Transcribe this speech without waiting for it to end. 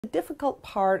The difficult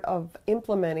part of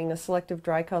implementing a selective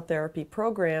dry cow therapy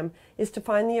program is to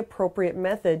find the appropriate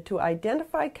method to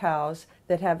identify cows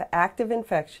that have active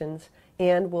infections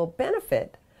and will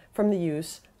benefit from the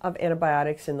use of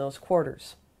antibiotics in those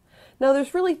quarters. Now,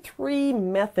 there's really three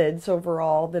methods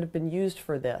overall that have been used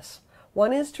for this.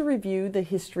 One is to review the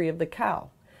history of the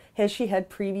cow. Has she had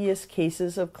previous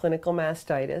cases of clinical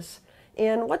mastitis?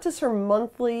 And what does her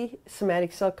monthly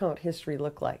somatic cell count history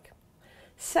look like?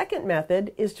 Second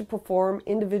method is to perform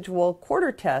individual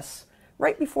quarter tests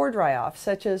right before dry-off,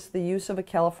 such as the use of a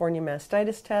California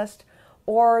Mastitis Test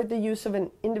or the use of an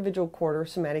individual quarter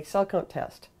somatic cell count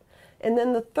test. And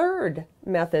then the third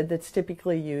method that's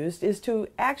typically used is to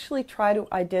actually try to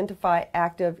identify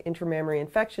active intramammary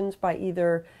infections by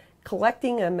either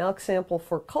collecting a milk sample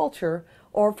for culture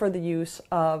or for the use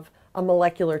of a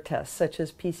molecular test, such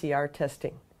as PCR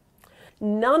testing.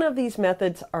 None of these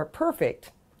methods are perfect,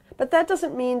 but that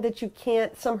doesn't mean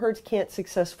that some herds can't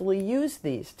successfully use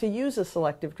these to use a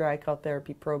selective dry cow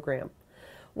therapy program.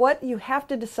 What you have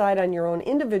to decide on your own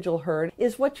individual herd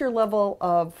is what your level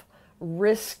of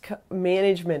risk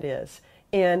management is,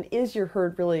 and is your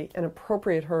herd really an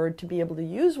appropriate herd to be able to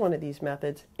use one of these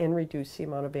methods and reduce the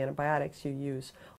amount of antibiotics you use